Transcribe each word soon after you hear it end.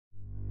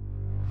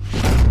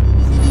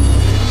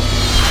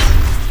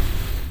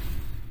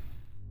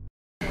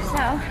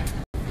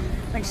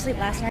went to sleep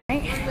last night,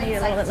 maybe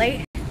a little bit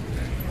late,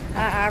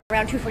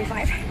 around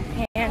 2:45,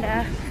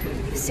 and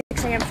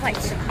 6 a.m. flight,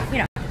 so, you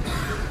know.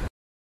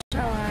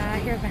 So,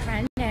 here's my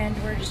friend, and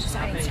we're just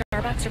deciding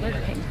Starbucks or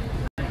Burger King.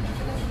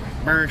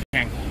 Burger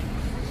King,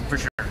 for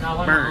sure.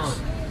 Burgers.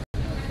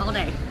 All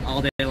day.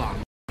 All day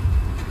long.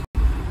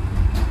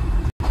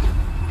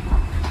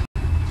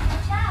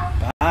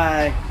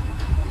 Bye.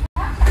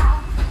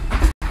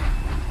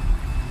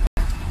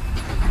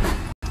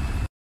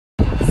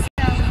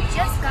 So, we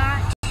just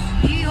got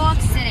to New York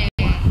City.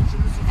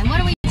 And what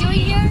are we doing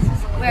here?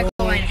 We're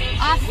going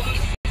off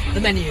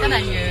The menu.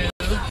 Okay,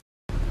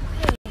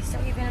 so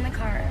we've been in the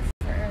car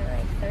for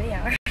like 30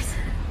 hours.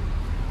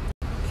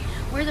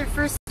 Where's our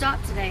first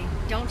stop today?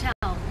 Don't tell.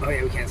 Oh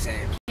yeah, we can't say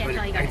it. Can't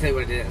tell you I guys. can tell you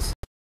what it is.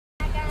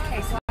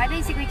 Okay, so I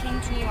basically came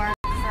to New York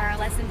for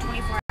less than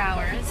 24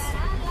 hours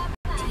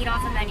to eat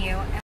off a menu,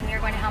 and we are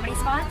going to how many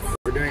spots?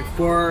 We're doing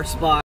 4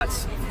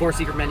 spots, 4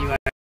 secret menu items.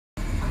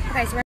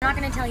 Okay, so we're not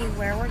going to tell you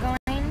where we're going,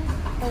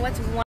 but what's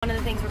one of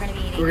the things we're going to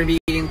be eating? We're going to be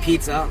eating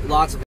pizza,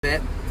 lots of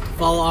it.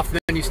 Follow off the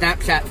menu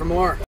Snapchat for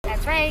more.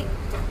 That's right.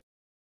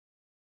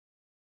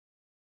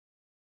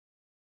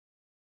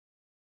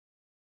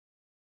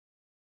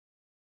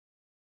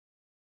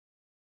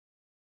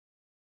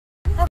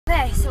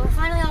 Okay, so we're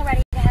finally all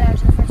ready to head out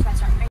to the first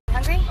restaurant. Are you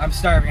hungry? I'm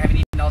starving. I haven't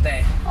eaten all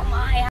day. Oh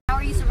my, how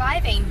are you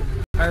surviving?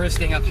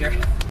 Harvesting up here.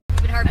 You've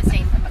been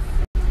harvesting.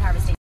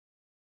 Harvesting.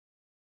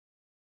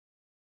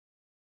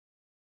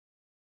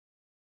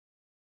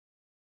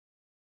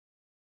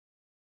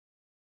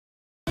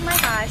 Oh my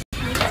gosh,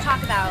 we need to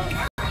talk about.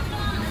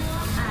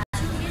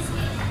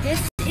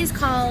 This is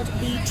called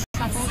the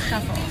Truffle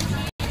Shuffle.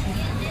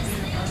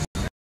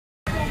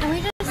 Can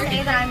we just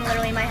say that I'm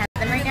literally in my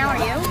heaven right now? Are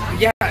you?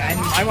 Yeah, and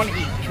I want to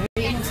eat. Can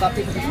we eat and stop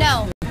taking pictures?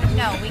 No,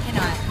 no, we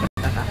cannot.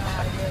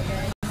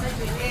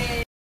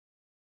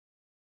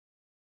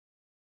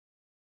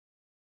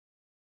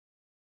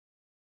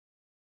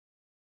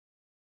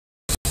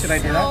 Should I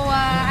do So,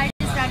 that? I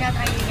just found out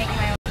that I'm making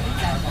my own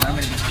pizza. I'm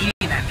going to be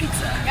eating that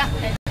pizza. Yeah,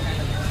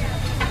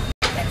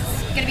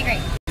 it's gonna be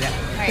great. Yeah.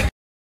 Alright.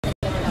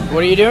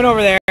 What are you doing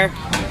over there? Oh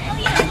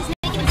yeah, I'm just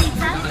making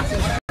pizza.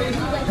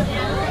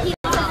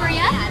 Pizza for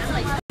ya.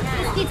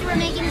 This pizza we're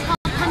making is called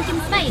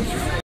pumpkin spice.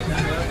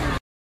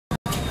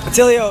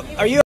 Attilio,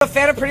 are you a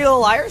fan of Pretty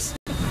Little Liars?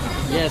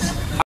 Yes.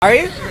 Are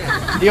you?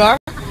 You are?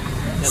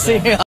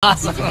 See,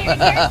 awesome.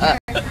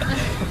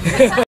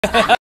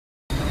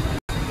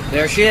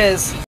 There she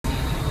is.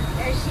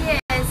 There she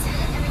is.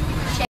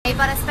 Shay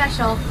but a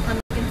special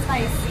pumpkin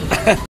spice.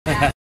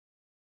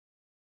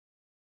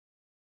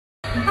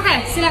 Okay,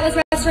 so that was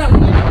restaurant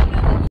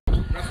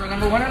 1. Restaurant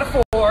number 1 out of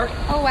 4.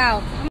 Oh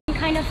wow, I'm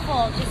kind of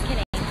full, just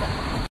kidding.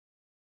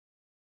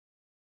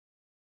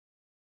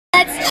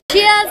 Let's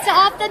cheers to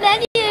off the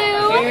menu.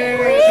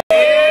 Cheers.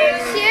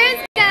 Cheers,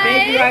 guys.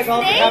 Thank you guys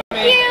all for Thank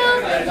coming. you.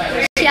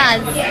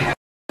 Cheers.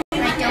 I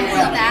don't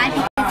feel bad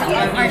because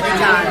it's part of the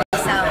job,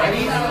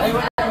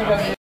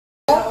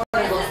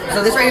 So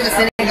this right here is a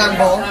Senegal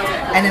bowl,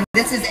 and then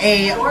this is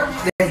a,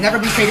 there's never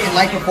been created in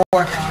life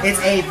before. It's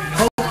a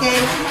poke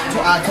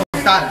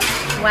tostada.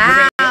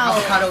 Wow.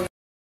 Avocado.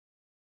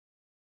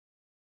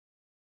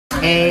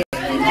 A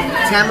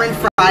tamarind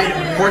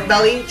fried pork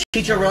belly,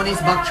 chicharrones,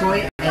 bok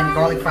choy, and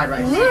garlic fried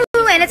rice.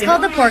 Ooh, and it's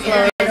called the pork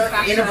loaf.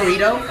 In a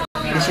burrito,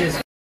 this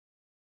is.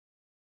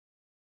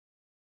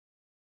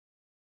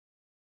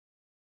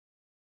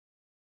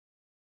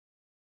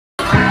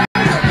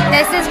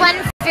 This is when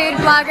food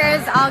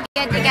bloggers all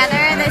get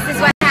together. This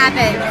is what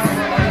happens.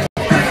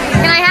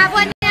 Can I have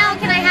one now?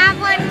 Can I have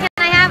one? Can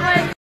I have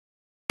one?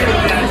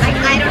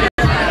 I don't know.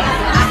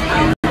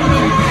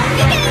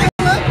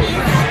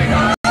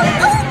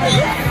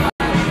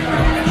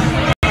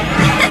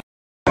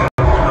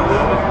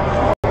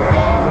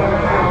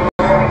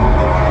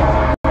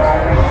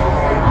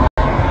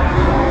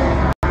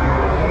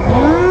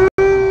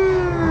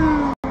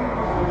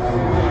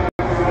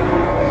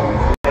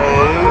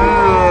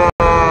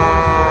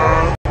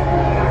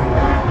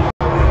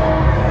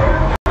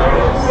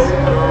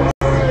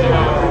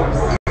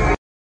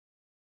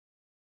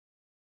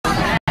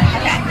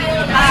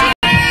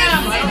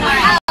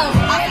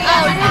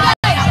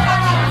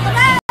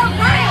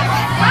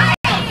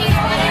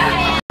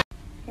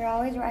 You're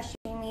always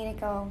rushing me to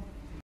go.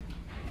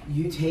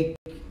 You take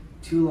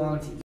too long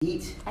to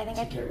eat. I think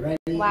to get ready.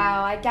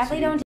 Wow, I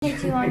definitely don't take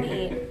too long to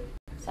eat.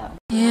 So.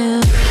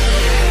 Yeah.